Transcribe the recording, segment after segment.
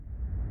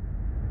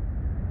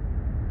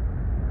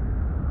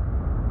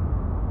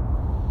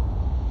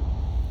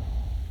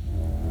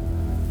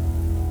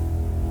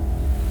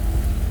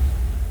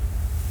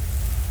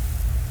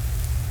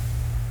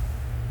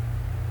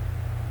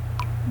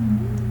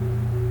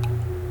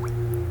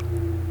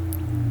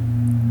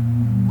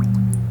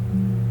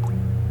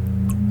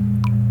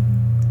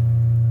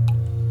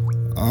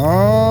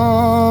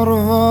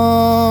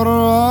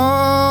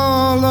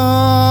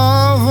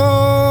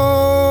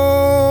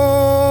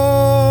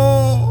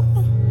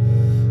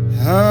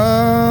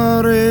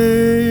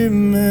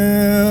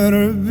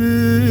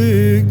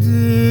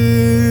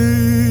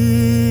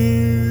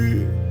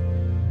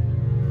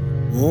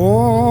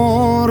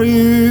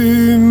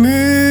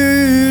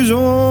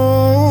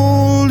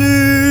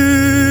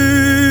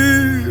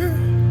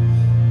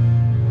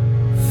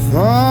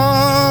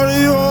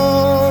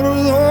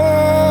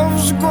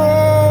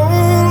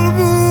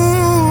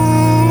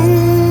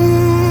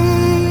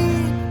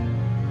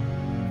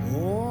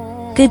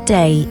Good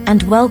day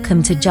and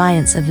welcome to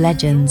Giants of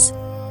Legends.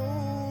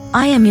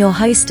 I am your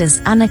hostess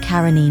Anna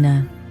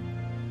Karenina.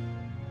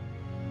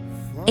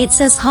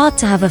 It's as hard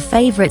to have a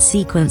favorite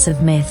sequence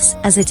of myths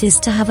as it is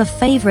to have a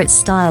favorite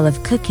style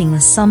of cooking.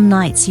 Some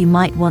nights you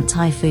might want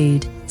Thai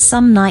food,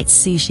 some nights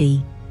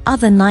sushi,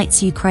 other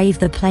nights you crave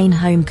the plain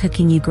home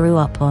cooking you grew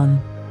up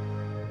on.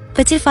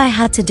 But if I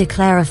had to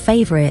declare a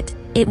favorite,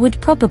 it would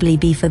probably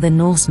be for the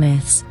Norse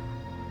myths.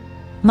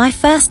 My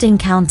first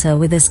encounter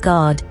with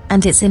Asgard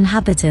and its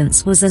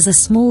inhabitants was as a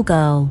small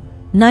girl,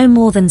 no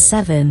more than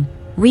 7,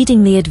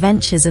 reading the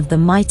adventures of the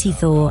mighty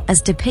Thor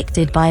as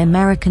depicted by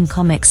American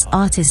comics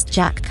artist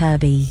Jack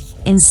Kirby,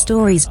 in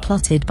stories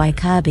plotted by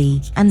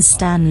Kirby and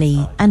Stan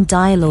Lee and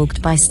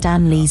dialogued by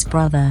Stan Lee's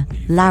brother,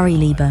 Larry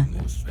Lieber.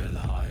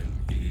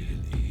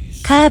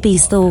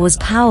 Kirby's Thor was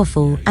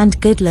powerful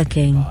and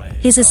good-looking,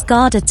 his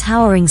Asgard a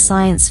towering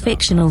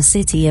science-fictional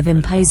city of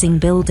imposing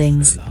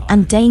buildings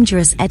and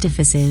dangerous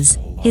edifices,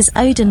 his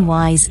Odin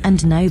wise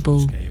and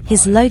noble,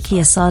 his Loki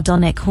a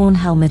sardonic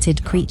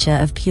horn-helmeted creature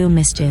of pure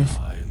mischief.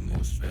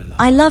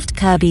 I loved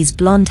Kirby's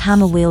blonde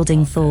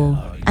hammer-wielding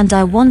Thor, and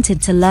I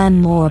wanted to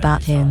learn more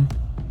about him.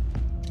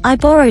 I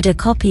borrowed a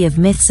copy of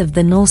Myths of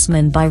the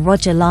Norsemen by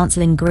Roger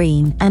Lancelin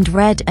Green and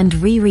read and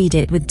reread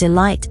it with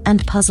delight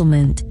and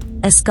puzzlement.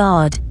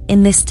 Asgard,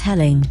 in this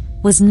telling,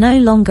 was no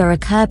longer a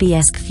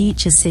Kirby-esque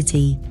future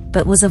city,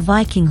 but was a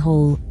Viking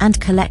hall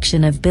and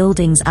collection of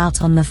buildings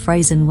out on the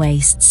frozen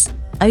wastes.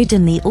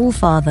 Odin the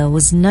Allfather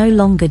was no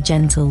longer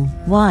gentle,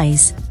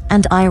 wise,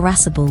 and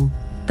irascible,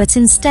 but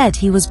instead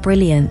he was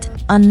brilliant,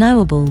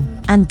 unknowable,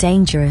 and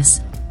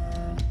dangerous.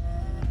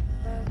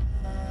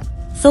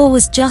 Thor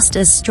was just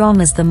as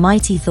strong as the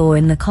mighty Thor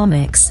in the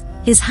comics,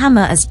 his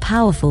hammer as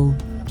powerful,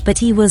 but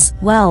he was,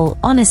 well,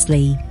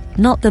 honestly,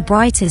 not the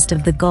brightest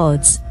of the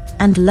gods,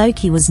 and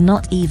Loki was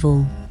not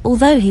evil,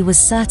 although he was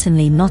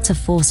certainly not a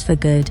force for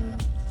good.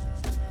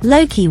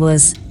 Loki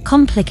was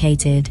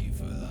complicated.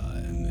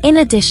 In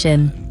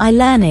addition, I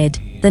learned,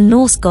 the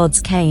Norse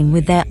gods came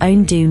with their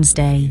own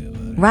doomsday,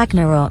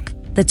 Ragnarok,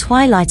 the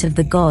twilight of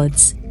the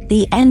gods,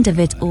 the end of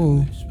it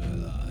all.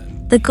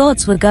 The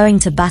gods were going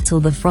to battle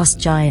the frost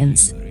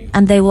giants,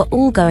 and they were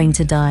all going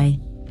to die.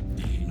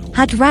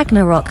 Had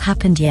Ragnarok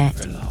happened yet?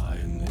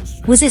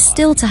 Was it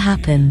still to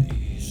happen?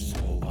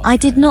 I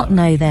did not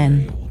know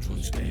then.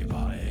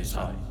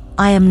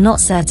 I am not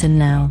certain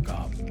now.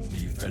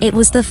 It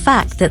was the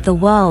fact that the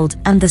world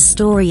and the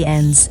story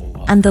ends,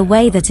 and the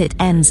way that it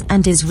ends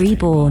and is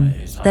reborn,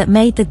 that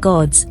made the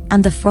gods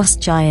and the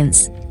frost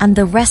giants and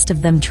the rest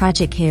of them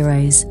tragic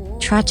heroes,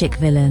 tragic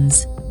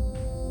villains.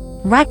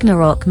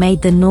 Ragnarok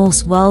made the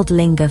Norse world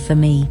linger for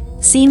me,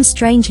 seem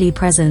strangely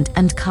present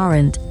and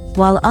current,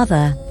 while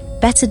other,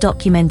 better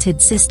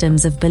documented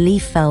systems of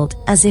belief felt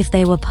as if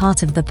they were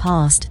part of the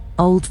past,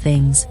 old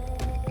things.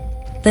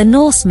 The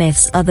Norse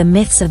myths are the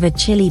myths of a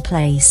chilly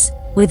place,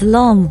 with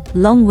long,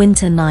 long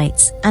winter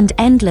nights and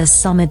endless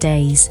summer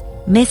days,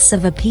 myths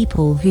of a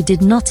people who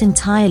did not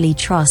entirely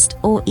trust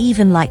or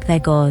even like their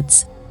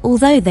gods,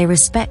 although they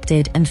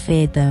respected and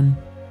feared them.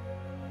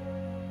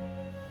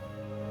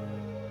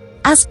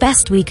 As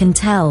best we can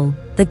tell,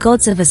 the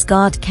gods of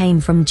Asgard came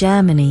from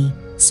Germany,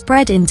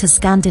 spread into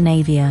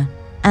Scandinavia,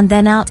 and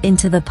then out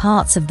into the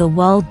parts of the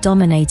world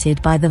dominated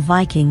by the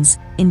Vikings,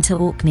 into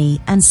Orkney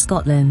and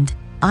Scotland,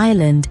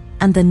 Ireland,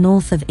 and the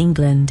north of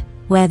England,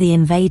 where the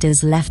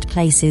invaders left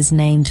places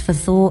named for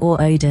Thor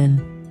or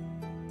Odin.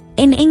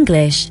 In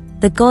English,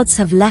 the gods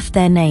have left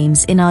their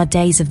names in our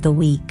days of the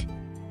week.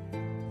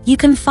 You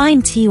can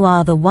find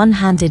Tiwa the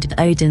one-handed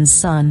Odin's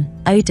son,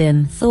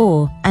 Odin,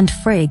 Thor, and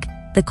Frigg,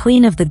 the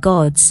queen of the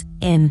gods,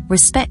 in,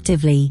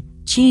 respectively,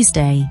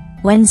 Tuesday,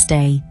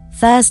 Wednesday,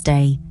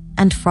 Thursday,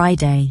 and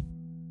Friday.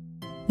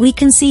 We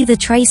can see the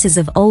traces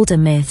of older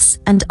myths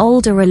and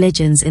older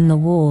religions in the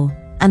war,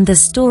 and the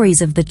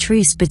stories of the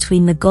truce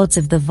between the gods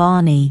of the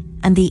Vani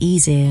and the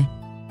Aesir.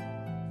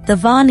 The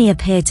Vani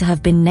appear to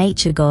have been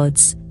nature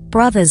gods,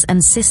 brothers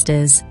and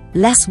sisters,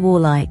 less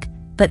warlike,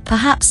 but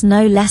perhaps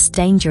no less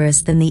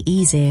dangerous than the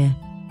Aesir.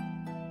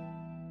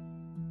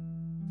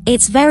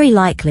 It's very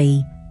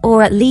likely,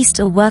 or at least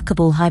a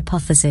workable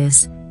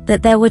hypothesis,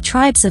 that there were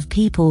tribes of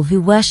people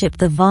who worshipped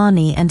the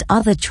Vani and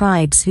other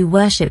tribes who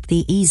worshipped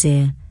the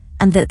Aesir,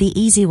 and that the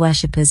Aesir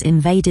worshippers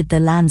invaded the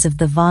lands of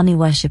the Vani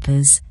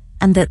worshippers,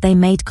 and that they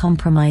made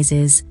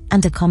compromises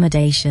and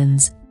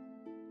accommodations.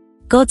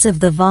 Gods of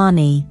the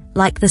Vani,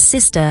 like the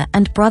sister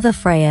and brother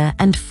Freyr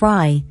and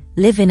Frey,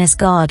 live in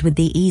Asgard with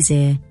the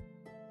Aesir.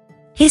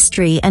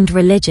 History and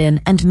religion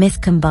and myth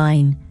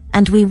combine,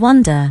 and we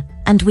wonder,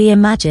 and we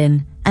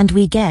imagine, and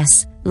we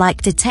guess,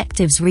 like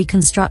detectives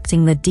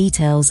reconstructing the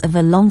details of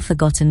a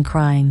long-forgotten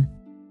crime.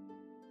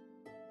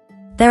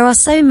 There are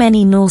so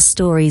many Norse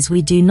stories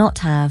we do not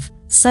have,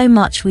 so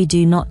much we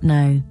do not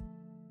know.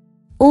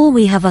 All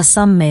we have are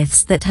some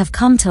myths that have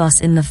come to us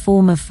in the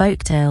form of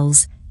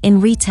folktales, in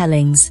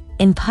retellings,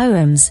 in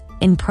poems,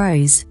 in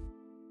prose.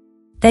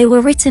 They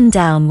were written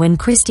down when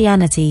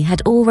Christianity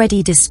had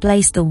already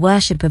displaced the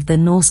worship of the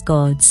Norse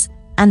gods,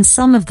 and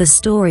some of the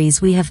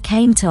stories we have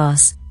came to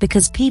us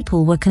because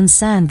people were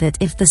concerned that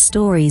if the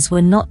stories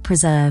were not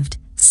preserved,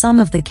 some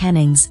of the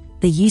kennings,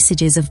 the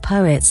usages of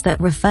poets that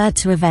referred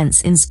to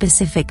events in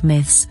specific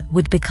myths,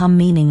 would become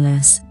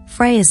meaningless.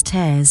 Freya's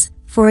tears,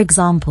 for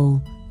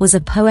example, was a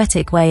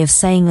poetic way of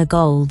saying a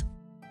gold.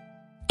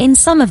 In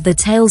some of the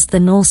tales the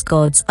Norse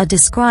gods are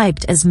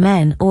described as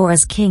men or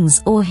as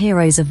kings or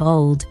heroes of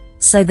old,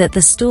 so that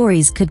the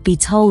stories could be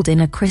told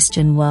in a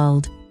Christian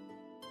world.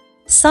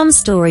 Some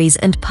stories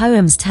and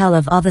poems tell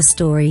of other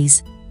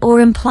stories, or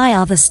imply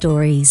other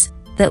stories,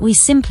 that we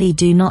simply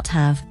do not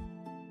have.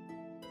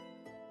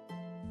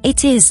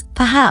 It is,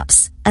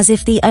 perhaps, as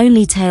if the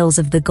only tales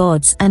of the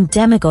gods and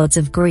demigods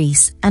of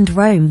Greece and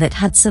Rome that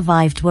had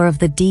survived were of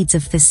the deeds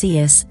of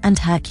Theseus and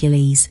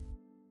Hercules.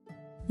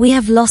 We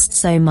have lost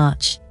so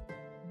much.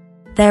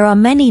 There are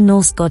many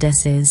Norse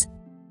goddesses.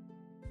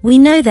 We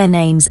know their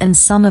names and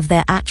some of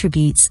their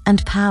attributes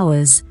and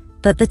powers,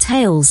 but the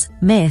tales,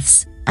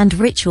 myths, and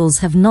rituals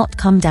have not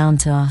come down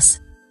to us.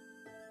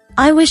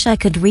 I wish I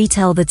could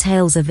retell the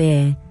tales of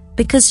Ymir,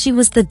 because she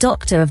was the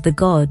doctor of the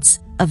gods,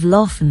 of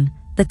Lofn,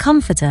 the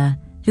comforter,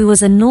 who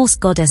was a Norse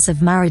goddess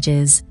of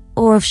marriages,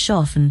 or of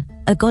Sjofn,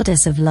 a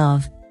goddess of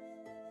love.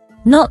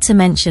 Not to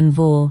mention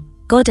Vor,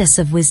 goddess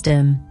of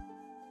wisdom.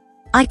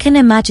 I can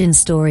imagine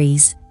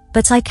stories,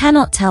 but I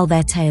cannot tell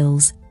their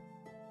tales.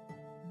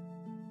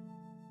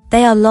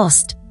 They are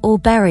lost, or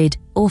buried,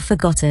 or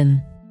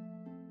forgotten.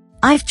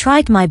 I've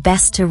tried my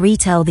best to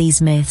retell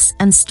these myths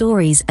and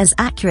stories as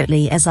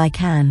accurately as I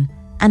can,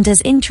 and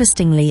as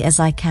interestingly as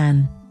I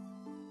can.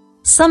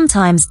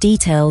 Sometimes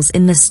details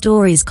in the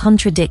stories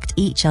contradict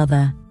each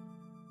other.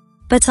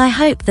 But I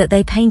hope that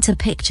they paint a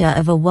picture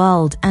of a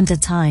world and a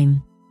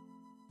time.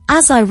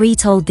 As I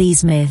retold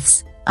these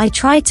myths, I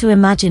tried to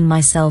imagine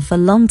myself a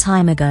long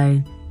time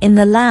ago, in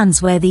the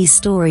lands where these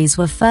stories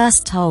were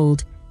first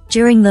told,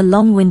 during the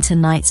long winter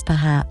nights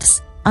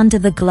perhaps, under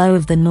the glow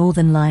of the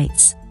northern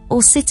lights,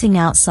 or sitting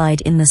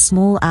outside in the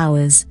small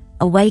hours,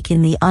 awake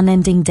in the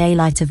unending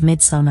daylight of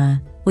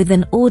midsummer, with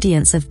an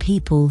audience of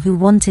people who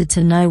wanted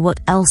to know what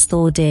else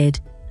Thor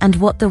did, and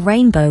what the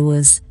rainbow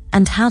was,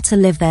 and how to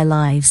live their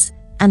lives,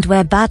 and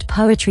where bad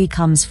poetry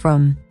comes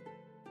from.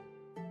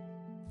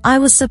 I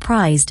was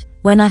surprised,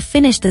 when I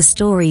finished the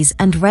stories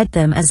and read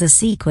them as a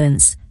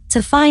sequence,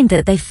 to find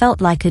that they felt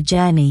like a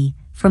journey,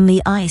 from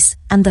the ice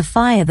and the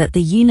fire that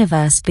the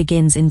universe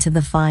begins into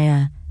the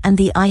fire, and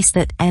the ice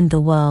that end the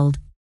world.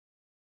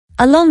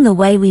 Along the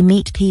way we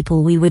meet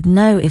people we would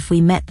know if we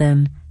met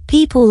them,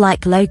 people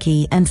like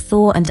Loki and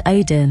Thor and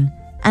Odin,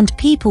 and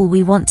people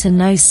we want to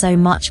know so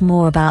much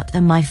more about,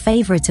 and my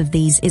favorite of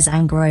these is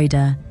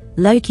Angrboda,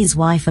 Loki's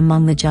wife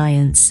among the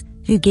giants,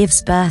 who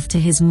gives birth to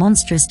his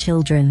monstrous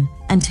children,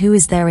 and who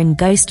is there in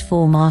ghost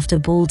form after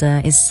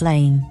Balder is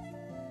slain.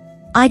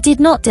 I did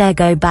not dare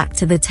go back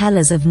to the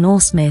tellers of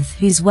Norse myth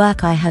whose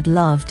work I had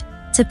loved,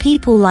 to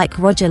people like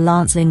Roger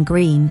Lancelyn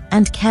Green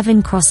and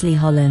Kevin Crossley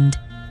Holland,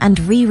 and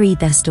reread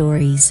their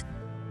stories.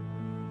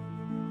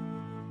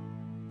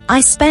 I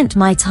spent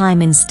my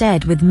time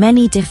instead with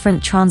many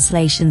different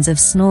translations of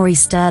Snorri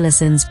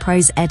Sturluson's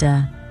Prose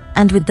Edda,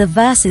 and with the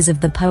verses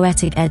of the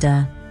Poetic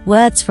Edda,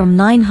 words from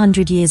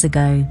 900 years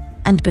ago,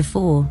 and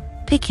before,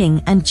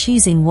 picking and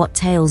choosing what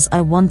tales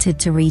I wanted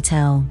to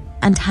retell,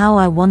 and how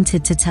I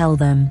wanted to tell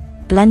them,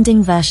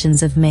 blending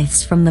versions of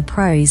myths from the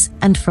prose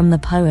and from the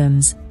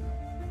poems.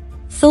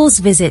 Thor's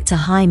visit to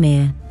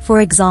Hymir,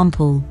 for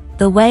example,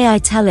 the way I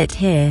tell it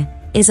here,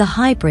 is a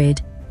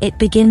hybrid. It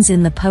begins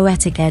in the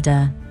Poetic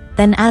Edda,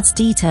 then adds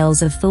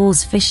details of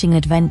Thor's fishing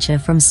adventure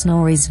from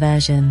Snorri's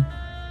version.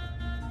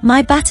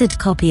 My battered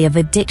copy of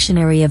A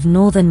Dictionary of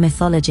Northern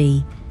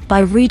Mythology, by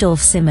Rudolf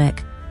Simek,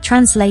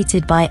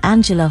 translated by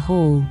Angela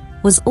Hall,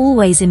 was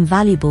always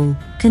invaluable,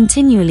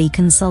 continually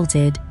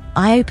consulted,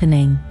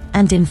 eye-opening,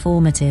 and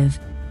informative.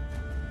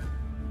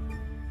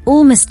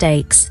 All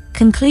mistakes,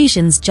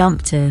 conclusions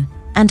jumped to,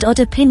 and odd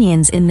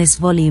opinions in this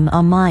volume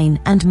are mine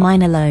and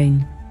mine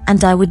alone,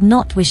 and I would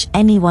not wish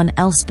anyone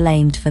else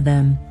blamed for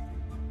them.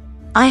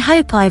 I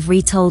hope I've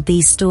retold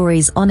these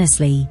stories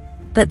honestly,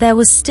 but there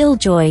was still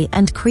joy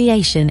and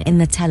creation in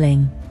the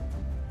telling.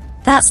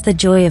 That's the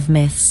joy of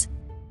myths.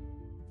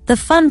 The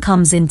fun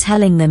comes in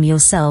telling them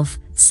yourself,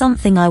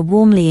 something I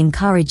warmly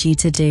encourage you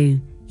to do,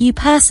 you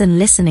person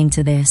listening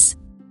to this.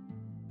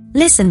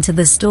 Listen to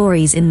the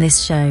stories in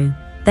this show,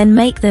 then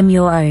make them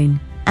your own,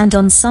 and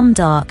on some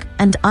dark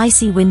and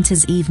icy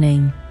winter's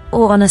evening,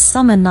 or on a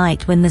summer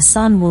night when the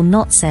sun will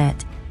not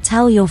set,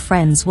 tell your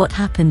friends what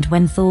happened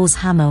when Thor's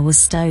hammer was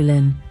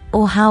stolen,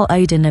 or how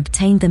Odin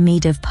obtained the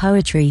mead of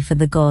poetry for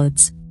the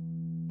gods.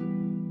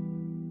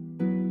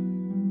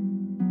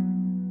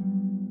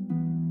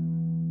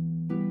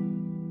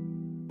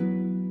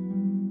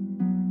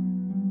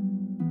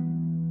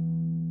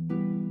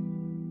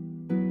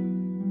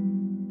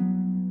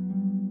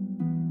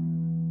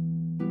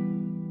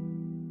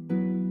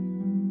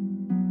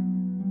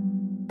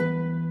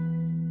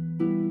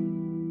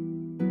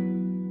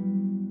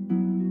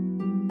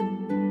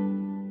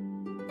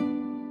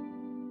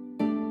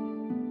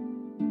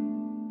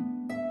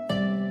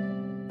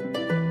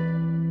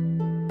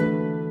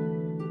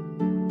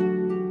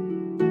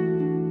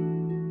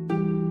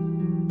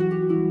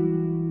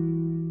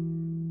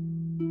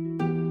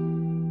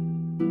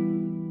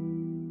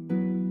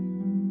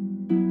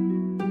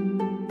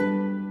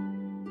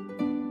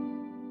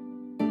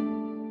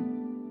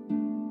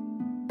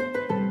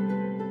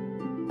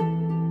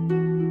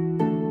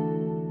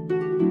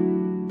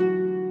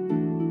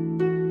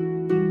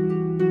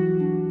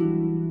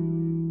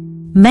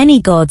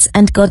 Many gods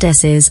and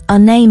goddesses are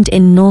named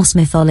in Norse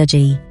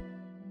mythology.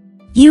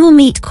 You will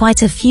meet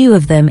quite a few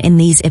of them in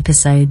these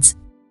episodes.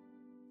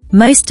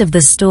 Most of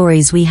the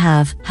stories we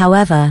have,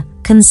 however,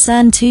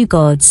 concern two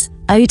gods,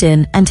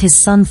 Odin and his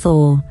son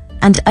Thor,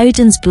 and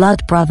Odin's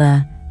blood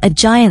brother, a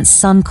giant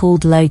son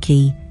called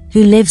Loki,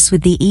 who lives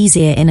with the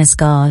Aesir in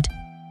Asgard.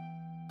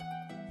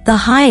 The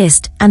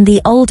highest and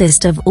the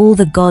oldest of all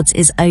the gods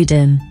is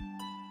Odin.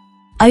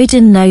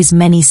 Odin knows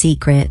many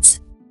secrets.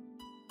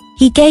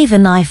 He gave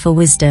an eye for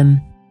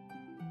wisdom.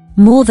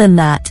 More than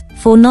that,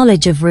 for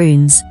knowledge of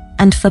runes,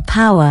 and for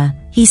power,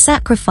 he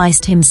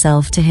sacrificed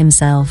himself to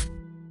himself.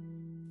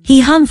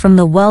 He hung from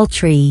the world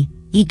tree,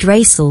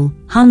 Yggdrasil,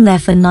 hung there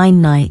for 9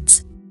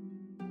 nights.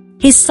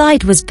 His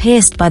side was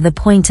pierced by the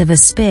point of a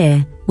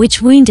spear,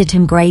 which wounded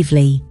him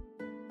gravely.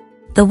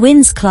 The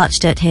winds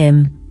clutched at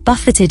him,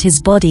 buffeted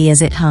his body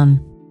as it hung.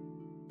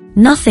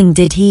 Nothing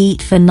did he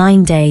eat for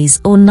 9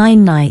 days or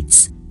 9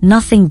 nights,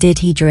 nothing did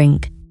he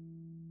drink.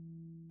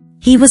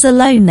 He was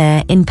alone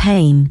there in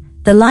pain,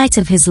 the light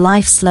of his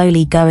life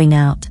slowly going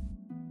out.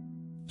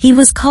 He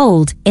was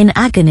cold, in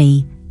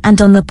agony,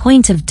 and on the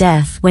point of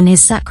death when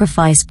his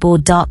sacrifice bore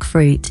dark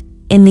fruit.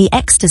 In the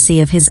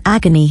ecstasy of his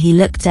agony he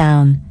looked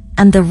down,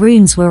 and the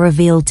runes were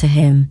revealed to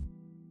him.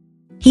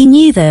 He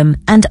knew them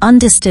and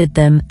understood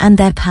them and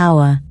their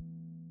power.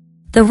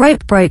 The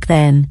rope broke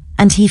then,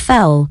 and he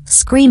fell,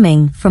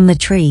 screaming, from the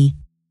tree.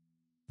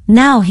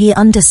 Now he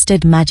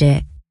understood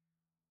magic.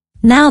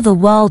 Now the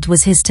world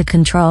was his to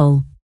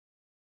control.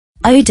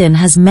 Odin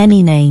has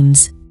many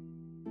names.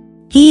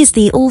 He is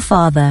the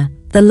All-Father,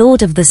 the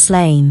Lord of the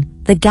Slain,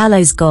 the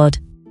Gallows God.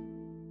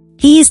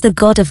 He is the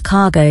God of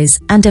cargoes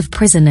and of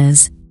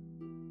prisoners.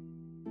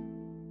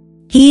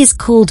 He is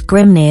called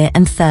Grimnir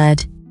and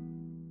Third.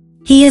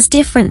 He has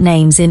different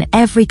names in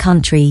every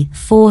country,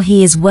 for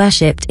he is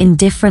worshipped in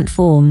different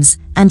forms,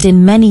 and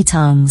in many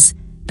tongues,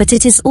 but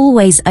it is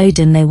always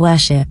Odin they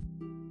worship.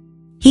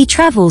 He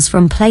travels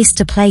from place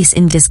to place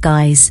in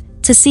disguise,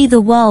 to see the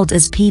world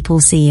as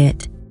people see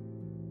it.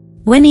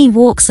 When he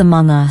walks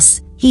among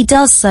us, he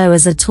does so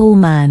as a tall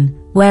man,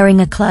 wearing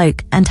a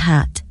cloak and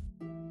hat.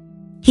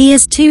 He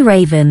has 2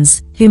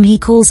 ravens, whom he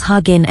calls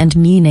Hugin and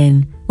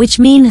Munin, which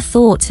mean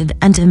thought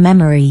and a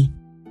memory.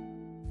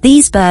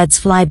 These birds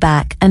fly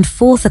back and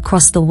forth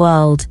across the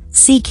world,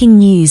 seeking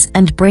news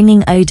and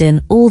bringing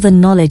Odin all the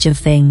knowledge of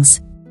things.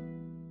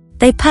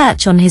 They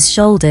perch on his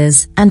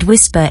shoulders and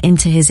whisper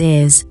into his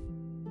ears.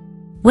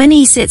 When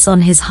he sits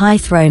on his high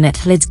throne at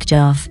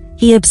Hlidskjalf,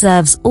 he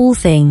observes all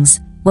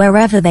things,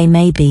 wherever they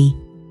may be.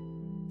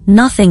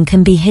 Nothing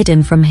can be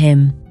hidden from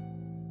him.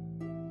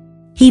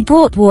 He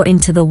brought war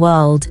into the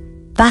world.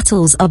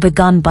 Battles are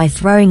begun by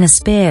throwing a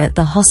spear at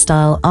the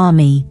hostile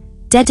army,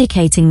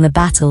 dedicating the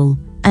battle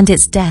and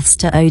its deaths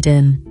to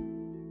Odin.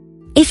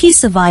 If you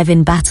survive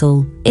in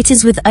battle, it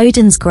is with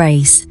Odin's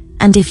grace,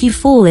 and if you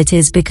fall it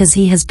is because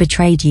he has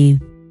betrayed you.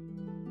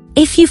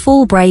 If you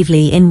fall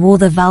bravely in war,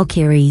 the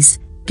Valkyries,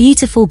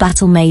 beautiful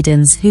battle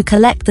maidens who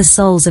collect the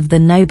souls of the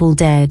noble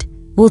dead,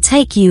 will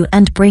take you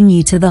and bring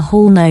you to the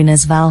hall known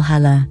as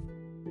Valhalla.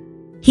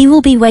 He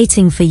will be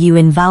waiting for you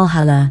in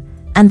Valhalla,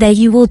 and there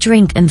you will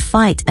drink and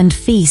fight and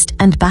feast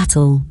and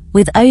battle,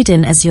 with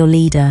Odin as your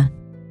leader.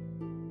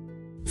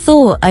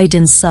 Thor,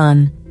 Odin's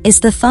son, is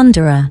the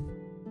Thunderer.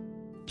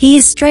 He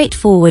is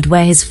straightforward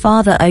where his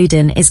father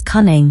Odin is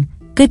cunning,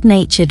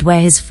 good-natured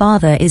where his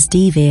father is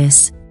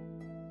devious.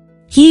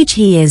 Huge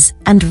he is,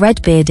 and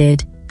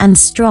red-bearded, and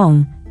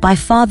strong, by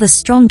far the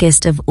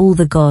strongest of all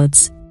the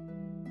gods.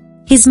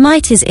 His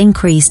might is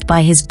increased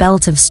by his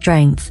belt of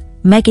strength,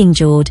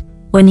 Meginggjord.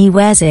 When he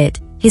wears it,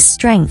 his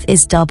strength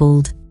is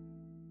doubled.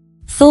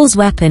 Thor's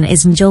weapon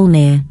is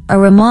Mjolnir, a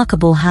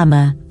remarkable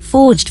hammer,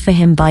 forged for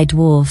him by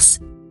dwarfs.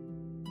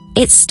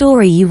 Its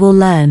story you will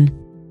learn.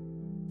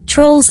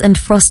 Trolls and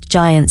frost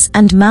giants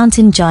and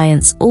mountain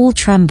giants all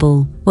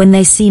tremble when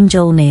they see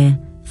Mjolnir,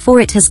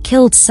 for it has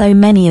killed so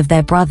many of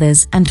their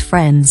brothers and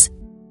friends.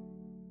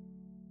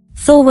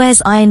 Thor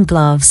wears iron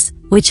gloves,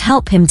 which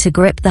help him to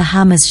grip the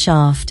hammer's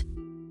shaft.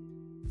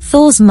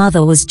 Thor's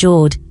mother was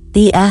Jord,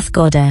 the earth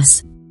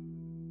goddess.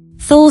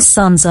 Thor's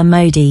sons are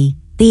Modi,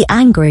 the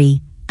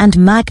angry, and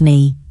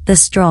Magni, the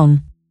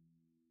strong.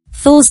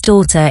 Thor's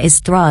daughter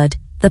is Thrud,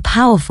 the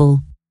powerful.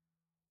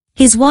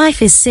 His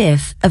wife is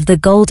Sif, of the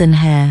golden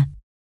hair.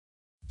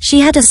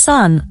 She had a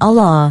son,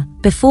 Allar,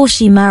 before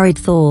she married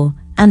Thor,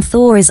 and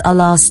Thor is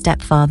Allar's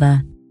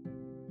stepfather.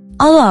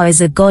 Allar is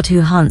a god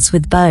who hunts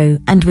with bow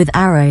and with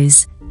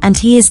arrows, and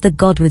he is the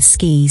god with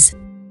skis.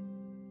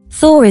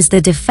 Thor is the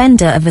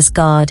defender of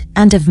Asgard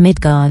and of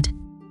Midgard.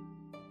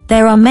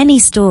 There are many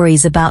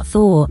stories about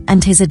Thor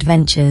and his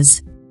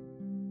adventures.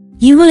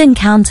 You will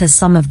encounter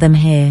some of them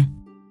here.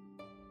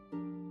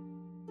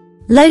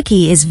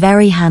 Loki is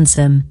very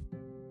handsome.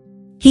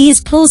 He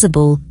is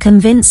plausible,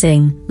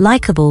 convincing,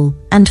 likable,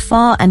 and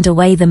far and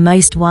away the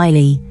most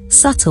wily,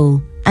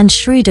 subtle, and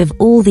shrewd of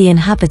all the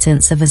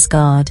inhabitants of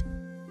Asgard.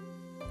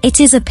 It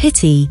is a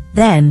pity,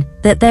 then,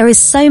 that there is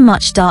so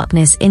much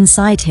darkness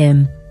inside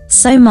him,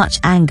 so much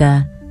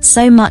anger,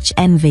 so much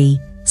envy,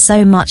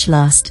 so much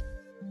lust.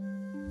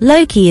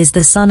 Loki is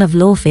the son of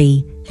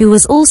Laufey, who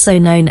was also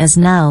known as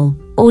Nal,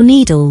 or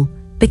Needle,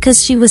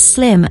 because she was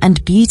slim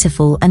and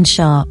beautiful and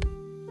sharp.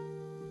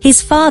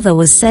 His father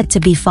was said to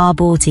be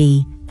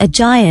Farborti, a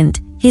giant.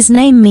 His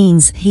name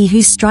means he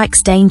who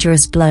strikes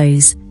dangerous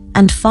blows,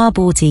 and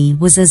Farborti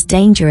was as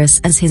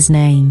dangerous as his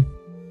name.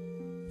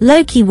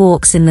 Loki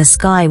walks in the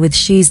sky with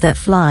shoes that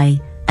fly,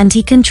 and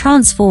he can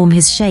transform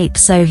his shape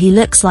so he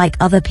looks like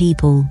other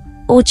people,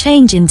 or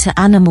change into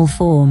animal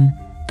form,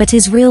 but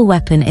his real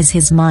weapon is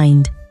his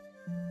mind.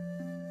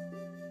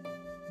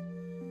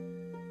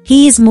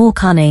 He is more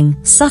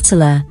cunning,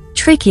 subtler,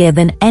 trickier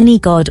than any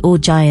god or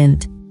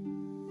giant.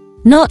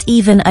 Not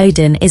even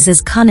Odin is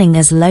as cunning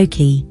as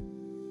Loki.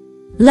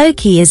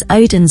 Loki is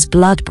Odin's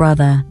blood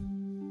brother.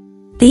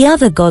 The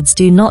other gods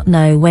do not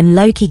know when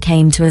Loki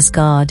came to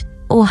Asgard,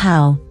 or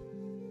how.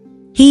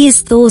 He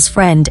is Thor's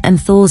friend and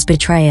Thor's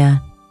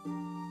betrayer.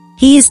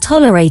 He is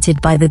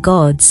tolerated by the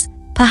gods,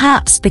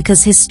 perhaps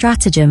because his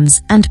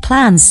stratagems and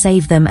plans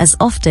save them as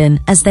often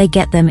as they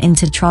get them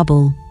into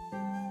trouble.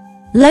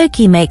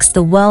 Loki makes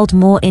the world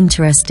more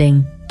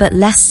interesting, but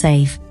less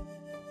safe.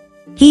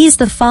 He is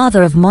the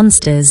father of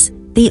monsters,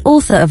 the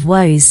author of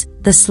woes,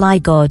 the sly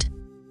god.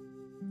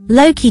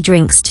 Loki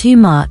drinks too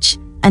much,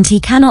 and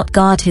he cannot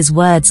guard his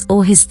words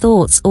or his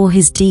thoughts or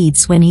his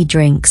deeds when he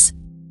drinks.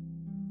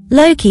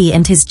 Loki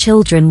and his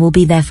children will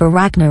be there for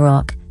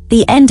Ragnarok,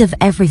 the end of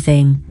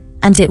everything,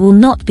 and it will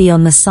not be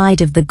on the side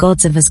of the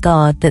gods of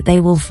Asgard that they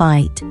will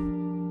fight.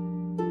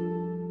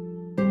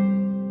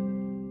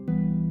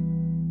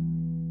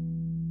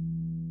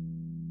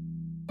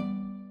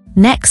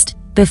 Next,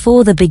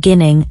 before the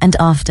beginning and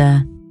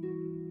after.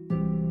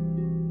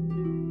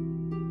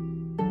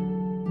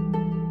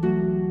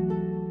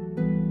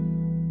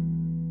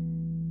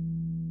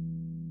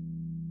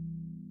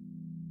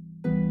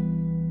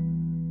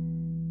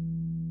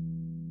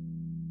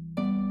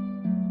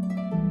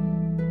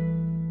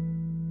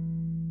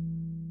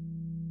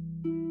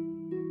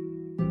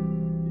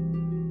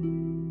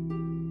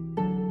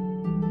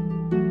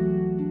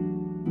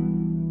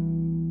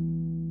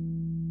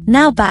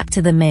 Now back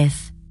to the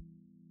myth.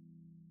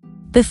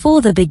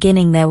 Before the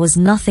beginning there was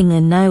nothing,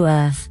 and no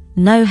earth,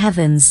 no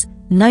heavens,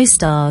 no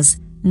stars,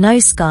 no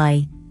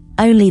sky,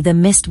 only the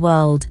mist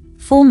world,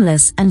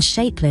 formless and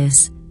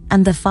shapeless,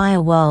 and the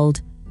fire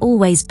world,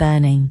 always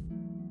burning.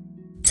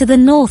 To the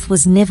north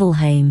was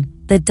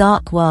Niflheim, the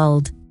dark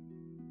world.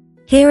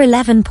 Here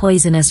 11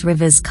 poisonous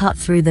rivers cut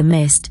through the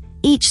mist,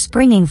 each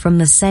springing from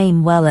the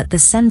same well at the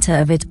center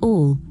of it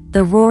all,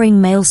 the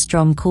roaring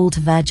maelstrom called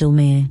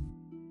Hvergelmir.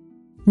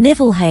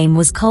 Niflheim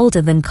was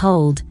colder than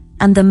cold,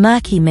 and the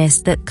murky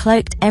mist that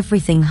cloaked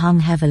everything hung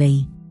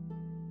heavily.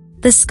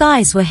 The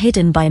skies were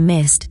hidden by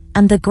mist,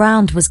 and the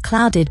ground was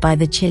clouded by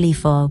the chilly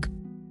fog.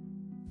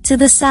 To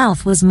the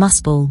south was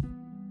Muspel.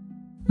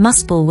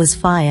 Muspel was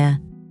fire.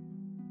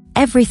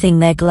 Everything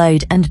there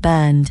glowed and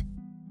burned.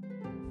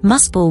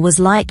 Muspel was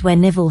light where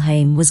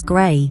Niflheim was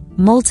grey,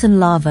 molten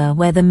lava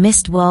where the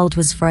mist world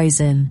was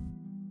frozen.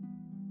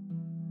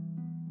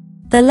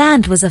 The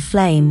land was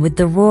aflame with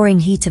the roaring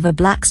heat of a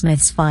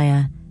blacksmith's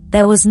fire.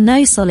 There was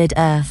no solid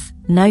earth,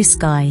 no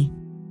sky.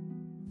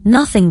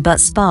 Nothing but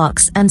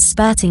sparks and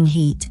spurting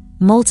heat,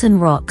 molten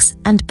rocks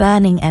and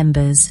burning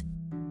embers.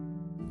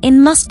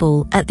 In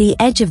Muspel, at the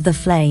edge of the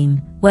flame,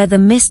 where the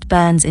mist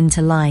burns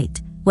into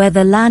light, where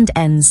the land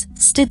ends,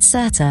 stood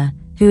Surtur,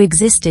 who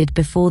existed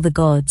before the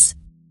gods.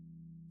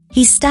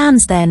 He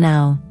stands there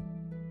now.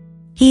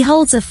 He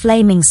holds a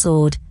flaming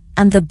sword,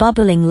 and the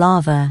bubbling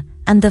lava,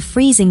 and the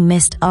freezing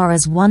mist are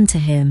as one to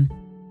him.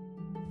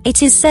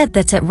 It is said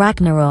that at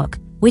Ragnarok,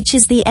 which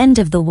is the end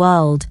of the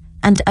world,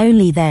 and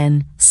only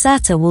then,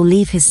 Surtur will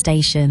leave his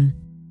station.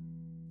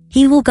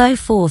 He will go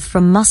forth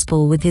from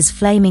Muspel with his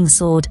flaming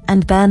sword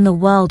and burn the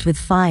world with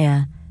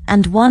fire,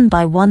 and one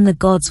by one the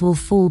gods will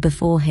fall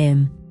before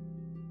him.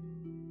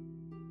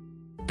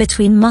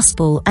 Between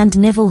Muspel and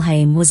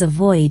Niflheim was a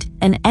void,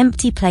 an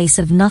empty place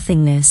of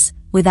nothingness,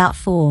 without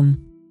form.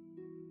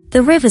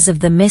 The rivers of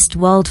the mist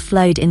world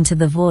flowed into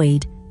the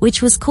void,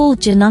 which was called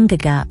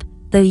Ginnungagap,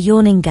 the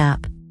yawning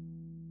gap.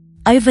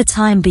 Over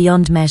time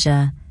beyond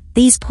measure,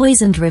 these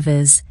poisoned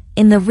rivers,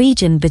 in the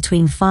region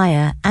between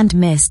fire and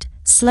mist,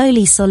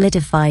 slowly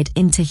solidified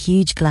into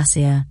huge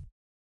glacier.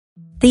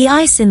 The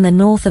ice in the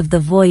north of the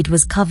void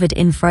was covered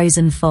in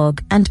frozen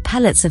fog and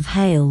pellets of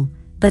hail,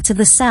 but to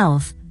the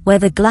south, where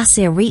the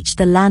glacier reached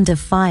the land of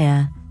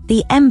fire,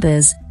 the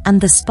embers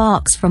and the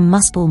sparks from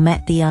Muspel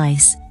met the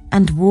ice,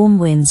 and warm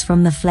winds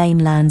from the flame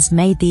lands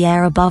made the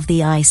air above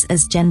the ice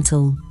as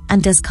gentle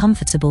and as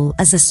comfortable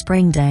as a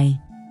spring day.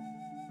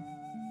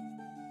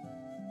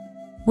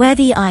 Where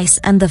the ice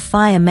and the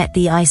fire met,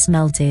 the ice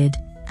melted,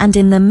 and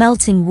in the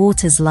melting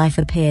waters life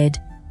appeared,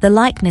 the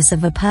likeness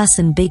of a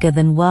person bigger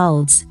than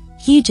worlds,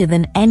 huger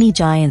than any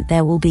giant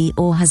there will be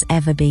or has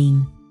ever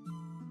been.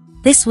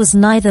 This was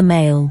neither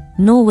male,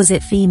 nor was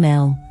it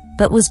female,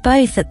 but was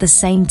both at the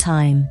same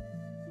time.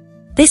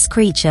 This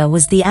creature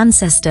was the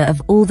ancestor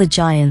of all the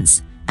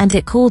giants, and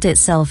it called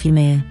itself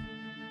Ymir.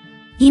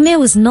 Ymir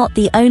was not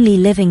the only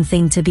living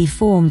thing to be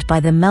formed by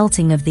the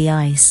melting of the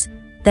ice.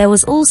 There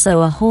was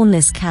also a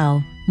hornless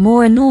cow,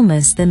 more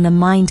enormous than the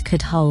mind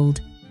could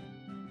hold.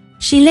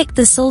 She licked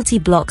the salty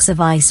blocks of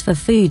ice for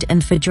food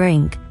and for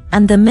drink,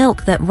 and the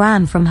milk that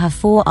ran from her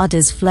four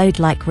udders flowed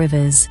like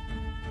rivers.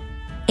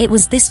 It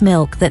was this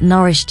milk that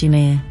nourished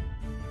Ymir.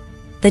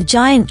 The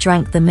giant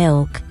drank the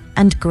milk,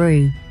 and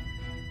grew.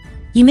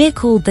 Ymir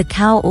called the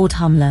cow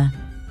Audhumla.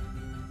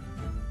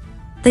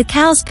 The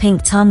cow's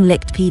pink tongue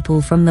licked people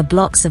from the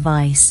blocks of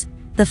ice.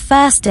 The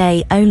first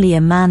day only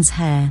a man's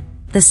hair,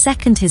 the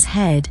second his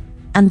head,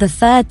 and the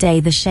third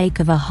day the shape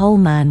of a whole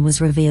man was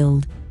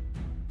revealed.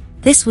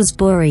 This was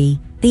Buri,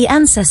 the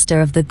ancestor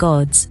of the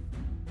gods.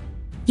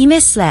 Ymir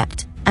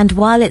slept, and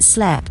while it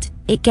slept,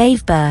 it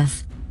gave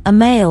birth. A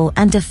male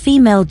and a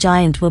female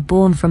giant were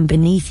born from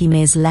beneath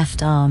Ymir's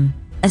left arm,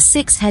 a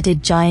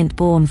six-headed giant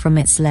born from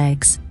its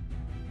legs.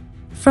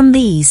 From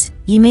these,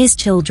 Ymir's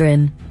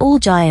children, all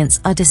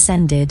giants, are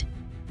descended.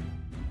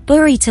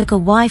 Buri took a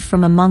wife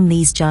from among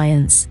these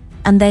giants,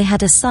 and they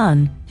had a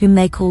son, whom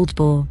they called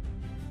Bor.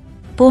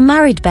 Bor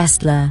married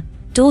Bestla,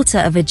 daughter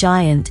of a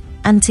giant,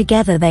 and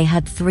together they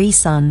had 3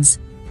 sons,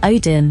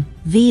 Odin,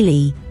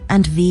 Vili,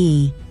 and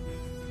Ve.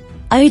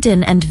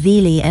 Odin and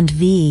Vili and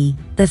Ve,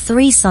 the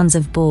 3 sons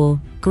of Bor,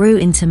 grew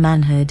into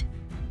manhood.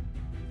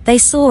 They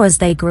saw as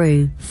they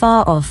grew,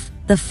 far off,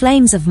 the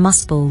flames of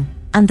Muspel,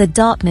 and the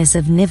darkness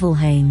of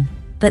Niflheim,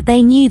 but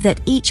they knew that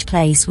each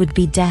place would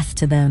be death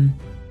to them.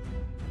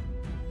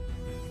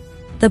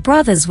 The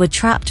brothers were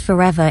trapped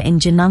forever in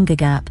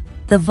Ginnungagap,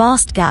 the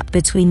vast gap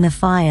between the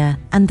fire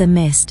and the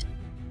mist.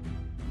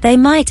 They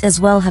might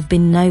as well have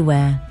been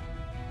nowhere.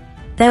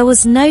 There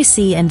was no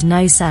sea and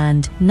no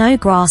sand, no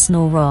grass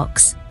nor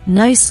rocks,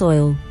 no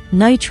soil,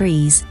 no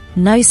trees,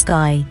 no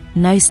sky,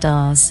 no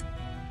stars.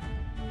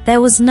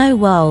 There was no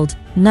world,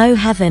 no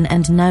heaven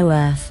and no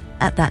earth,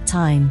 at that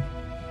time.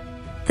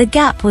 The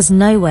gap was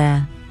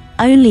nowhere,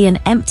 only an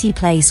empty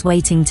place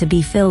waiting to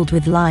be filled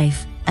with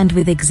life, and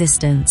with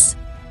existence.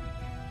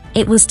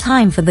 It was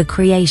time for the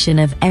creation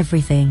of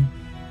everything.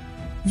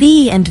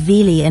 Ve and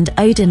Vili and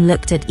Odin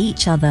looked at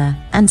each other,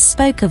 and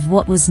spoke of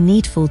what was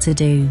needful to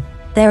do,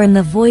 there in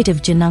the void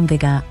of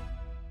Ginnungagap.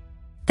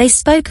 They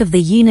spoke of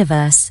the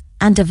universe,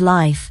 and of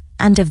life,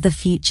 and of the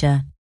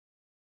future.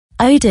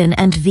 Odin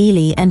and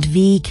Vili and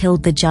Ve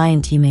killed the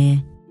giant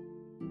Ymir.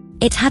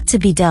 It had to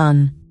be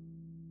done.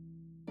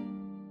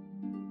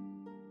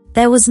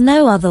 There was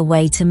no other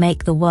way to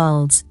make the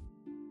worlds.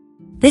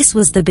 This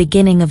was the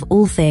beginning of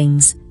all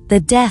things, the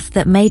death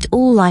that made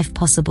all life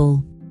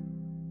possible.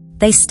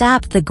 They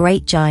stabbed the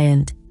great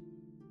giant.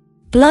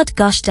 Blood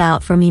gushed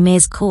out from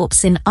Ymir's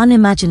corpse in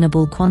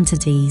unimaginable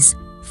quantities,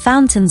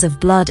 fountains of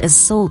blood as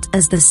salt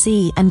as the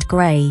sea and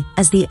grey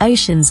as the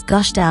oceans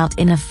gushed out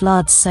in a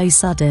flood so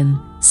sudden,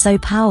 so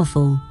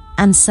powerful,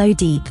 and so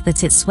deep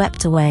that it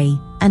swept away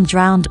and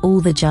drowned all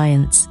the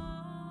giants.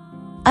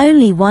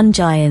 Only one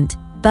giant,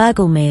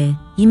 Bergelmir,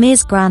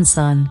 Ymir's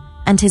grandson,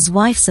 and his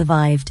wife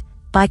survived,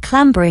 by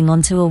clambering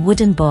onto a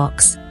wooden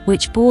box,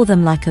 which bore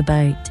them like a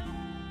boat.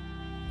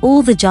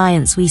 All the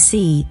giants we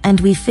see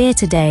and we fear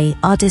today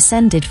are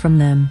descended from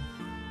them.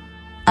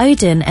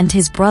 Odin and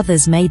his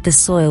brothers made the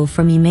soil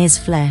from Ymir's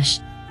flesh.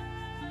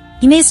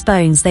 Ymir's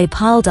bones they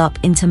piled up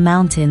into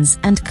mountains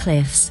and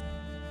cliffs.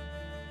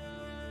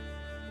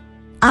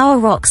 Our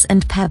rocks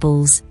and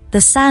pebbles, the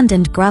sand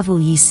and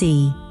gravel you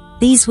see,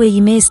 these were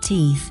Ymir's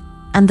teeth,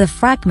 and the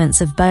fragments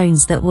of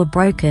bones that were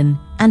broken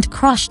and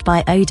crushed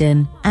by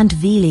Odin and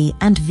Vili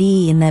and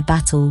Ve in their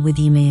battle with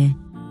Ymir.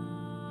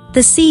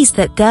 The seas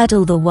that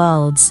girdle the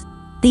worlds,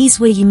 these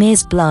were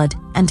Ymir's blood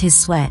and his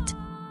sweat.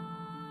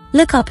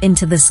 Look up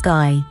into the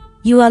sky,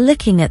 you are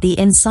looking at the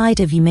inside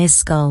of Ymir's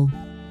skull.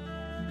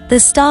 The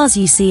stars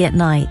you see at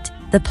night,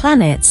 the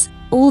planets,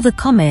 all the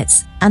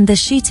comets, and the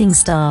shooting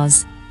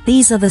stars,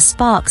 these are the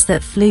sparks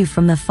that flew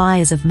from the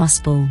fires of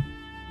Muspel.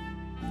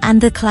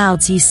 And the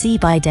clouds you see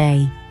by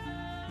day,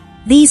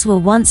 these were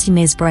once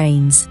Ymir's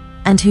brains,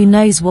 and who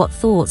knows what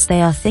thoughts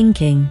they are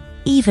thinking,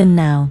 even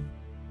now.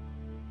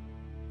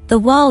 The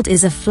world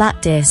is a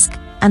flat disk,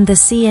 and the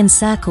sea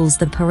encircles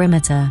the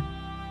perimeter.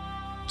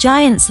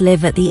 Giants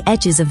live at the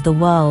edges of the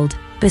world,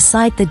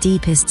 beside the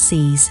deepest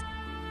seas.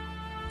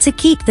 To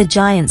keep the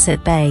giants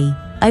at bay,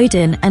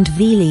 Odin and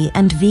Vili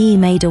and Ve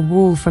made a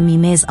wall from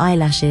Ymir's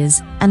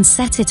eyelashes, and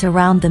set it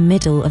around the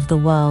middle of the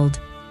world.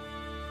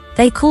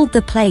 They called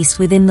the place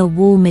within the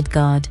wall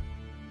Midgard.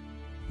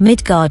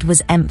 Midgard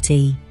was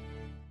empty.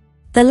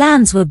 The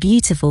lands were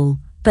beautiful,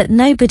 but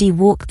nobody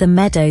walked the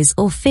meadows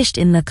or fished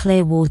in the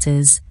clear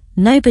waters,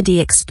 nobody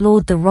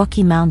explored the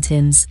rocky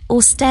mountains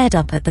or stared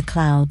up at the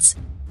clouds.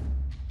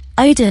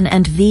 Odin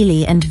and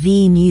Vili and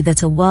Ve knew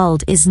that a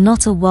world is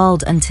not a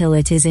world until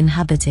it is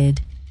inhabited.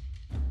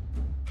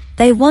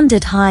 They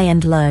wandered high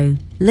and low,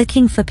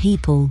 looking for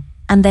people,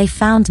 and they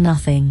found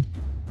nothing.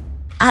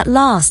 At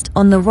last,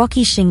 on the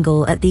rocky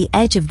shingle at the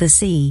edge of the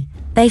sea,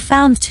 they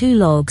found 2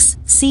 logs,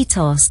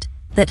 sea-tossed,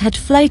 that had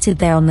floated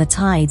there on the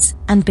tides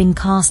and been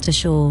cast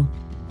ashore.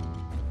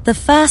 The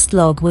first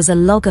log was a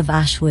log of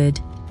ash wood.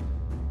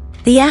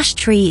 The ash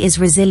tree is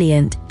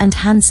resilient and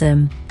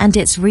handsome, and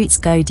its roots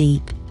go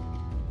deep.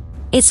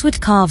 Its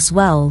wood carves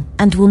well,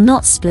 and will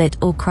not split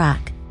or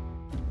crack.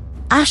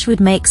 Ash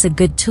wood makes a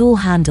good tool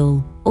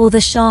handle, or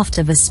the shaft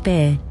of a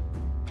spear.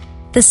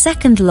 The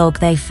second log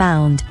they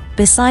found,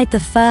 beside the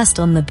first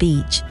on the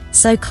beach,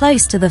 so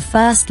close to the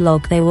first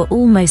log they were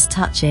almost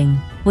touching,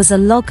 was a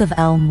log of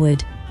elm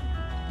wood.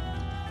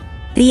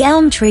 The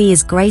elm tree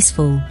is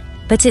graceful,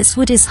 but its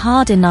wood is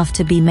hard enough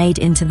to be made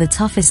into the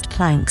toughest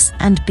planks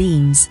and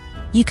beams.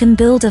 You can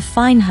build a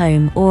fine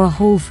home or a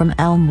hall from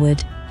elm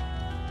wood.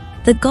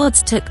 The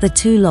gods took the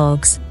 2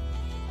 logs.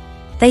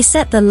 They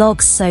set the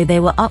logs so they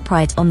were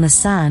upright on the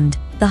sand,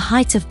 the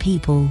height of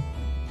people.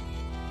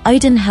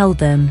 Odin held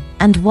them,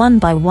 and one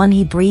by one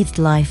he breathed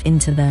life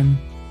into them.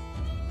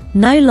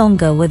 No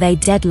longer were they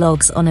dead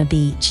logs on a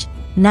beach,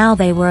 now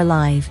they were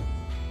alive.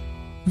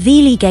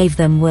 Vili gave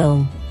them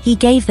will, he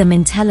gave them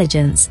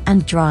intelligence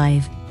and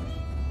drive.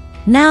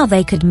 Now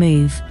they could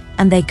move,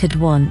 and they could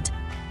want.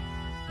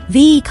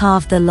 Ve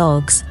carved the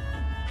logs.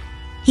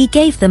 He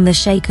gave them the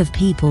shake of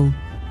people.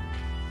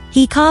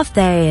 He carved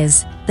their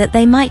ears, that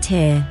they might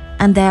hear,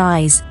 and their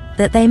eyes,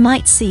 that they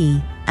might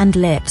see, and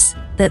lips,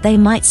 that they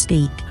might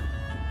speak.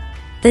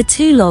 The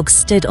 2 logs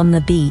stood on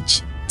the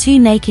beach, 2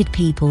 naked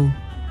people.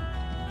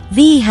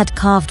 Ve had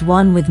carved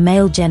one with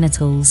male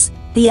genitals,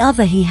 the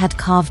other he had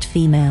carved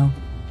female.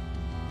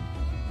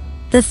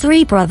 The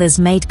 3 brothers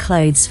made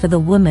clothes for the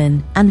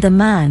woman and the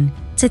man,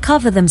 to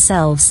cover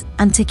themselves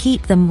and to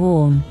keep them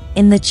warm,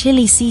 in the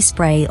chilly sea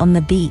spray on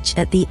the beach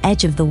at the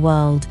edge of the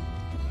world.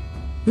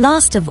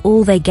 Last of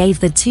all they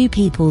gave the 2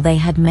 people they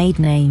had made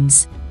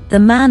names. The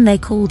man they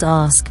called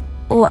Ask,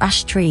 or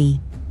Ash Tree,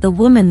 the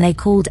woman they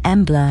called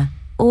Embla,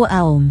 or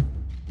Elm.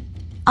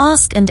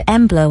 Ask and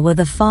Embla were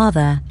the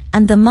father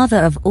and the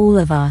mother of all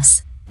of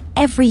us.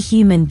 Every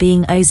human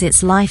being owes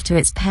its life to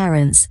its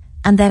parents,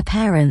 and their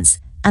parents,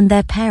 and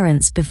their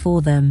parents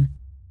before them.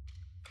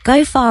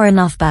 Go far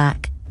enough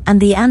back,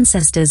 and the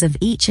ancestors of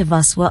each of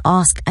us were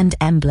Ask and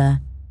Embla.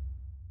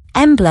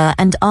 Embla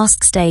and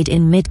Ask stayed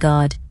in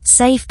Midgard,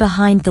 safe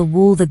behind the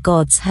wall the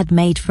gods had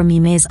made from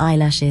Ymir's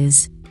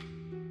eyelashes.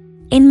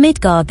 In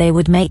Midgard they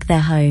would make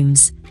their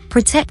homes,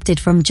 protected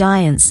from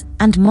giants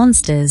and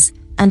monsters,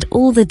 and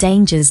all the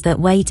dangers that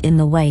wait in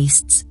the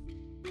wastes.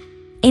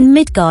 In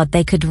Midgard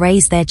they could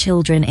raise their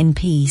children in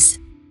peace.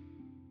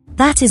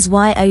 That is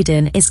why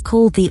Odin is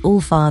called the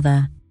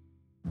Allfather.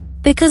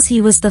 Because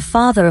he was the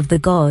father of the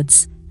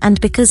gods, and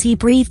because he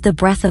breathed the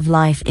breath of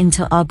life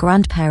into our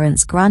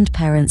grandparents'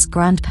 grandparents'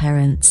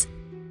 grandparents.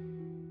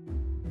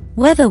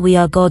 Whether we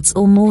are gods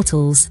or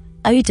mortals,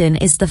 Odin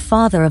is the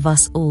father of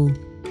us all.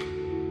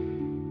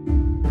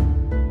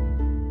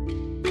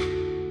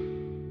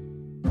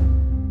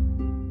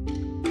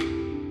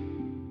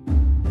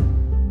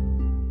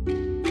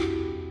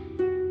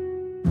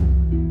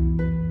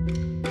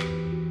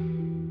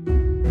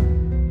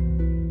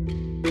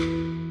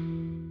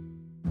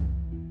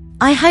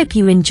 I hope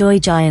you enjoy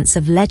Giants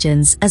of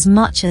Legends as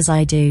much as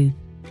I do.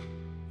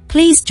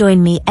 Please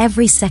join me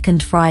every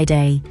second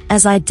Friday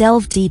as I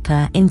delve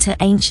deeper into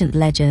ancient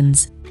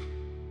legends.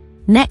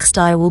 Next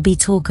I will be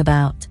talk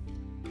about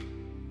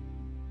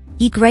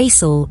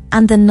Yggdrasil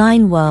and the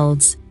 9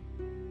 worlds.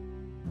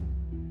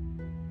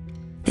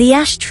 The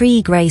ash tree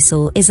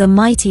Yggdrasil is a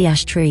mighty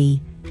ash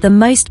tree, the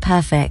most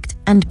perfect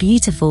and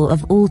beautiful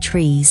of all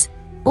trees,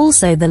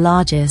 also the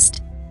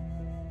largest.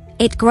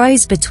 It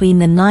grows between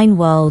the 9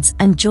 worlds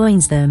and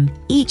joins them,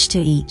 each to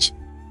each.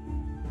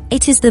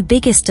 It is the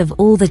biggest of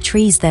all the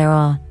trees there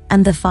are,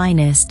 and the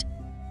finest.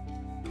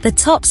 The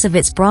tops of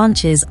its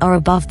branches are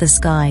above the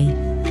sky.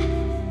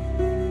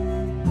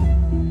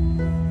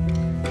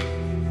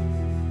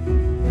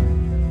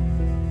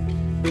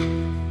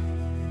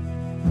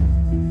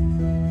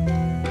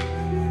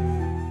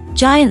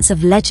 Giants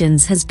of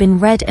Legends has been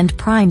read and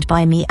primed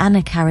by me,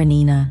 Anna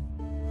Karenina.